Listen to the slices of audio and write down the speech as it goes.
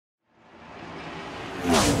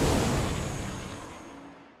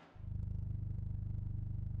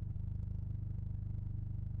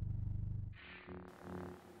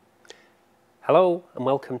Hello and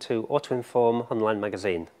welcome to AUTOiNFORM Online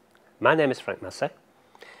Magazine. My name is Frank Massey.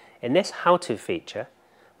 In this how-to feature,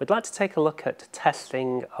 we'd like to take a look at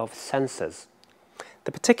testing of sensors.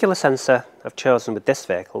 The particular sensor I've chosen with this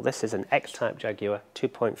vehicle, this is an X-Type Jaguar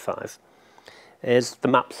 2.5, is the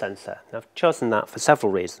map sensor. Now, I've chosen that for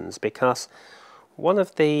several reasons, because one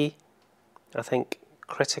of the, I think,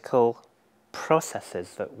 critical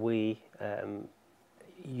processes that we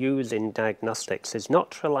use in diagnostics is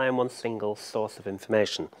not to rely on one single source of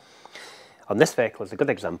information. On this vehicle is a good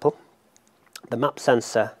example. The map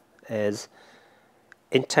sensor is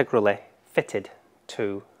integrally fitted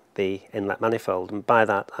to the inlet manifold, and by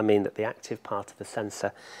that I mean that the active part of the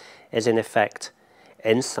sensor is in effect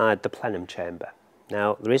inside the plenum chamber.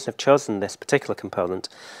 Now, the reason I've chosen this particular component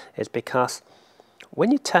is because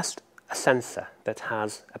when you test a sensor that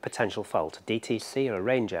has a potential fault, a DTC or a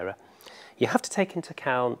range error, you have to take into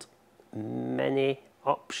account many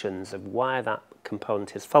options of why that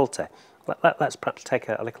component is faulty. Let's perhaps take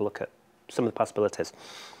a little look at some of the possibilities.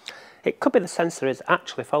 It could be the sensor is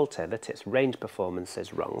actually faulty, that its range performance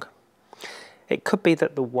is wrong. It could be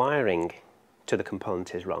that the wiring to the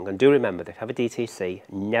component is wrong. And do remember that if you have a DTC,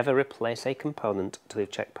 never replace a component until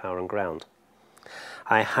you've checked power and ground.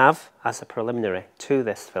 I have, as a preliminary to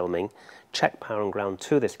this filming, check power and ground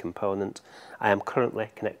to this component. I am currently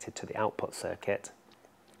connected to the output circuit.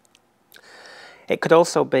 It could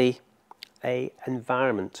also be an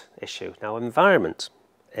environment issue. Now, environment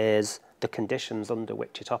is the conditions under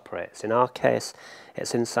which it operates. In our case,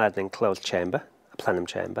 it's inside an enclosed chamber, a plenum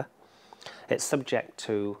chamber. It's subject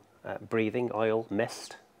to breathing, oil,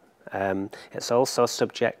 mist. It's also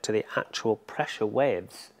subject to the actual pressure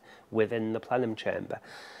waves within the plenum chamber.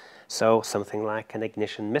 So something like an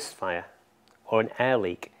ignition misfire or an air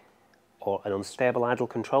leak or an unstable idle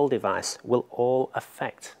control device will all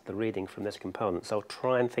affect the reading from this component. So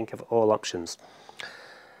try and think of all options.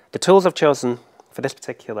 The tools I've chosen for this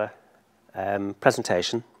particular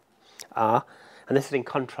presentation are, and this is in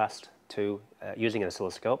contrast to using an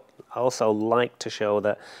oscilloscope. I also like to show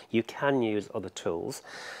that you can use other tools.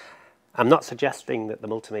 I'm not suggesting that the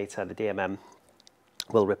multimeter, the DMM,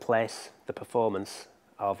 will replace the performance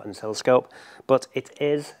of an oscilloscope, but it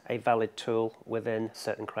is a valid tool within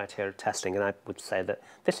certain criteria of testing, and I would say that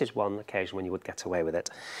this is one occasion when you would get away with it.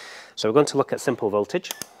 So we're going to look at simple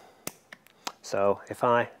voltage. So if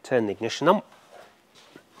I turn the ignition on,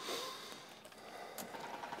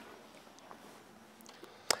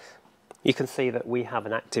 you can see that we have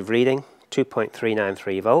an active reading,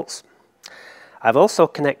 2.393 volts. I've also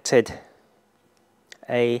connected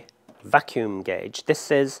a vacuum gauge. This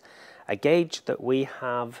is a gauge that we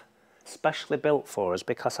have specially built for us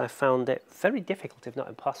because I found it very difficult, if not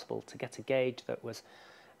impossible, to get a gauge that was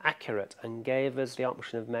accurate and gave us the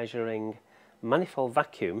option of measuring manifold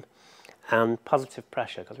vacuum and positive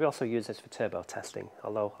pressure, because we also use this for turbo testing,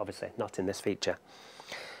 although obviously not in this feature.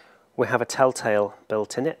 We have a telltale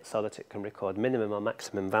built in it so that it can record minimum or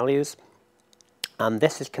maximum values, and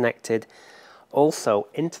this is connected also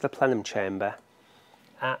into the plenum chamber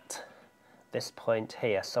at this point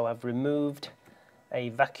here. So I've removed a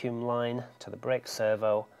vacuum line to the brake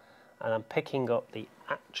servo, and I'm picking up the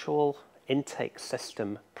actual intake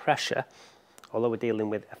system pressure, although we're dealing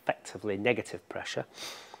with effectively negative pressure.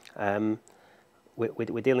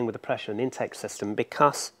 We're dealing with the pressure in the intake system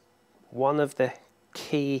because one of the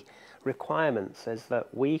key requirements is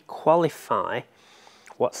that we qualify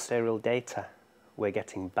what serial data we're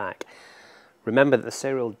getting back. Remember that the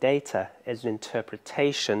serial data is an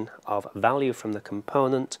interpretation of value from the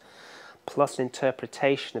component plus an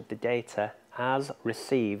interpretation of the data as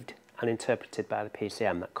received and interpreted by the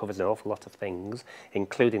PCM. That covers an awful lot of things,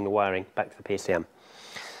 including the wiring back to the PCM.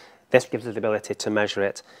 This gives us the ability to measure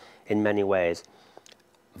it in many ways.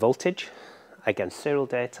 Voltage against serial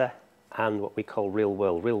data and what we call real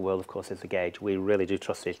world. Real world, of course, is the gauge. We really do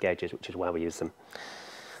trust these gauges, which is why we use them.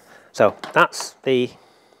 So that's the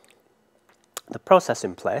process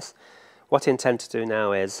in place. What I intend to do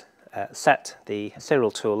now is set the serial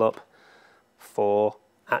tool up for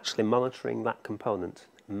actually monitoring that component,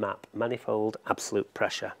 map, manifold absolute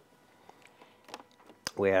pressure.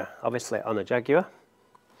 We're obviously on a Jaguar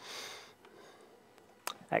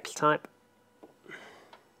X-Type.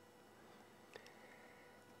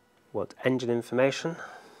 What engine information?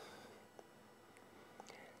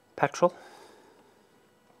 Petrol.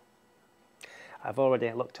 I've already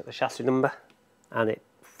looked at the chassis number and it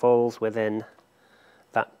falls within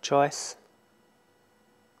that choice.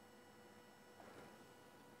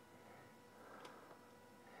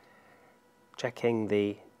 checking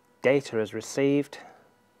the data as received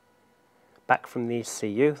back from the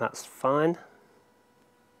ECU, that's fine.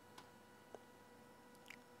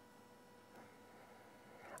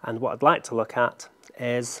 And what I'd like to look at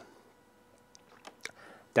is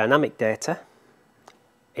dynamic data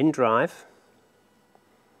in drive,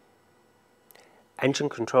 engine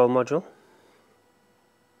control module,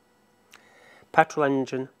 petrol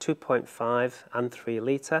engine 2.5 and 3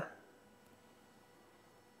 litre,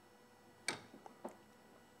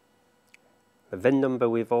 the VIN number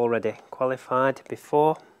we've already qualified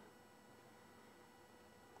before,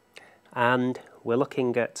 and we're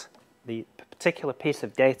looking at the particular piece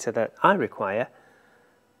of data that I require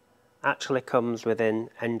actually comes within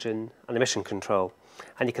engine and emission control.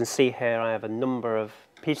 And you can see here I have a number of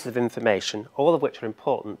pieces of information, all of which are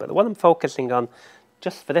important, but the one I'm focusing on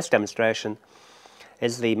just for this demonstration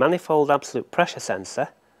is the manifold absolute pressure sensor,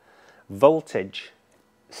 voltage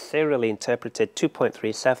serially interpreted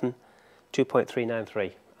 2.37,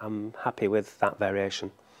 2.393. I'm happy with that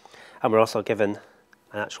variation. And we're also given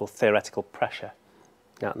an actual theoretical pressure.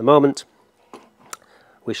 Now at the moment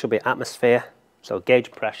we should be at atmosphere, so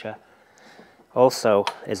gauge pressure also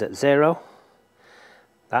is at 0.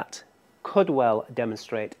 That could well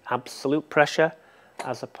demonstrate absolute pressure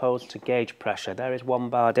as opposed to gauge pressure. There is 1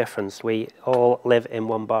 bar difference. We all live in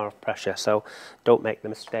 1 bar of pressure, so don't make the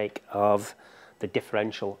mistake of the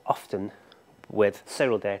differential often with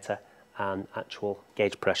serial data and actual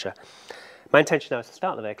gauge pressure. My intention now is to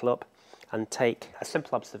start the vehicle up and take a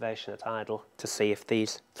simple observation at idle to see if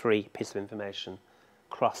these 3 pieces of information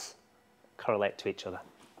correlate to each other.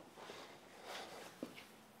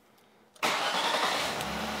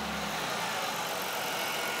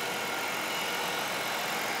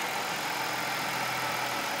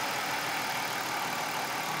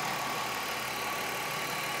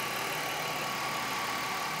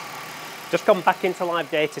 Just gone back into live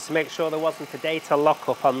data to make sure there wasn't a data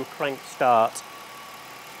lockup on crank start.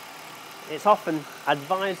 It's often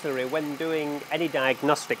advisory when doing any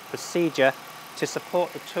diagnostic procedure to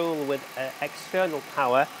support the tool with external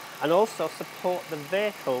power and also support the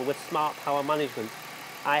vehicle with smart power management.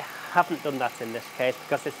 I haven't done that in this case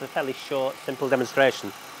because it's a fairly short, simple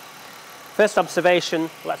demonstration. First observation,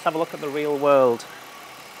 let's have a look at the real world.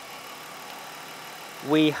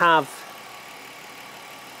 We have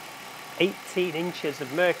 18 inches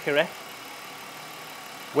of mercury,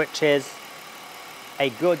 which is a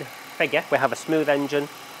good figure. We have a smooth engine,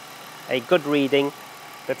 a good reading.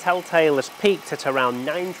 The telltale has peaked at around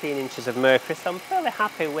 19 inches of mercury, so I'm fairly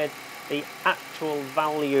happy with the actual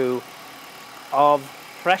value of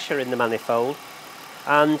pressure in the manifold.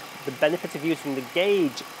 And the benefit of using the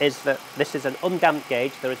gauge is that this is an undamped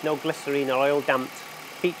gauge. There is no glycerine or oil damped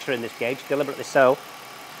feature in this gauge, deliberately so.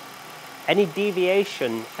 Any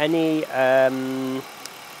deviation, any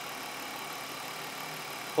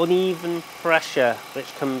uneven pressure,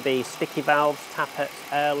 which can be sticky valves, tappets,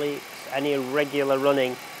 air leaks, any irregular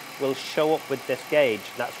running, will show up with this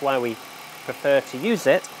gauge. That's why we prefer to use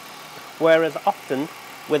it, whereas often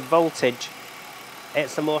with voltage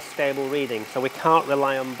it's a more stable reading, so we can't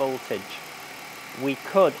rely on voltage. We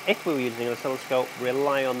could, if we were using an oscilloscope,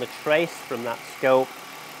 rely on the trace from that scope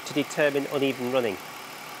to determine uneven running.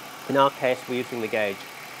 In our case we're using the gauge,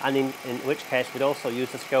 and in which case we'd also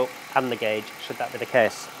use the scope and the gauge should that be the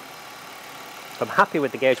case. So I'm happy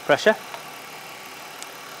with the gauge pressure.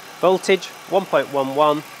 Voltage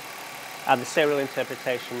 1.11 and the serial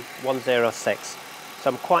interpretation 106. So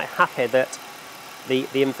I'm quite happy that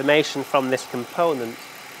the information from this component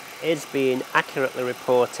is being accurately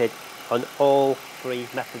reported on all 3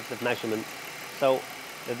 methods of measurement. So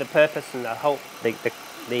the purpose, and I hope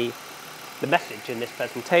the message in this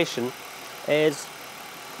presentation is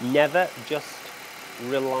never just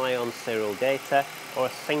rely on serial data or a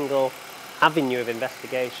single avenue of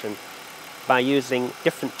investigation. By using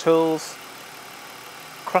different tools,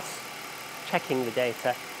 cross-checking the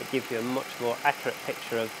data, it gives you a much more accurate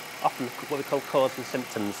picture of often what we call cause and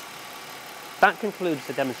symptoms. That concludes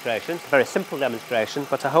the demonstration. It's a very simple demonstration,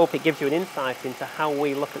 but I hope it gives you an insight into how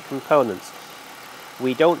we look at components.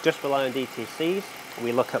 We don't just rely on DTCs,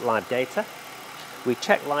 we look at live data. We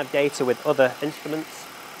check live data with other instruments.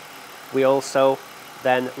 We also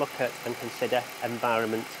then look at and consider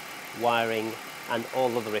environment, wiring, and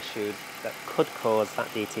all other issues that could cause that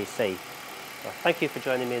DTC. So thank you for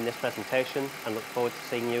joining me in this presentation and look forward to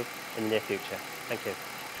seeing you in the near future. Thank you.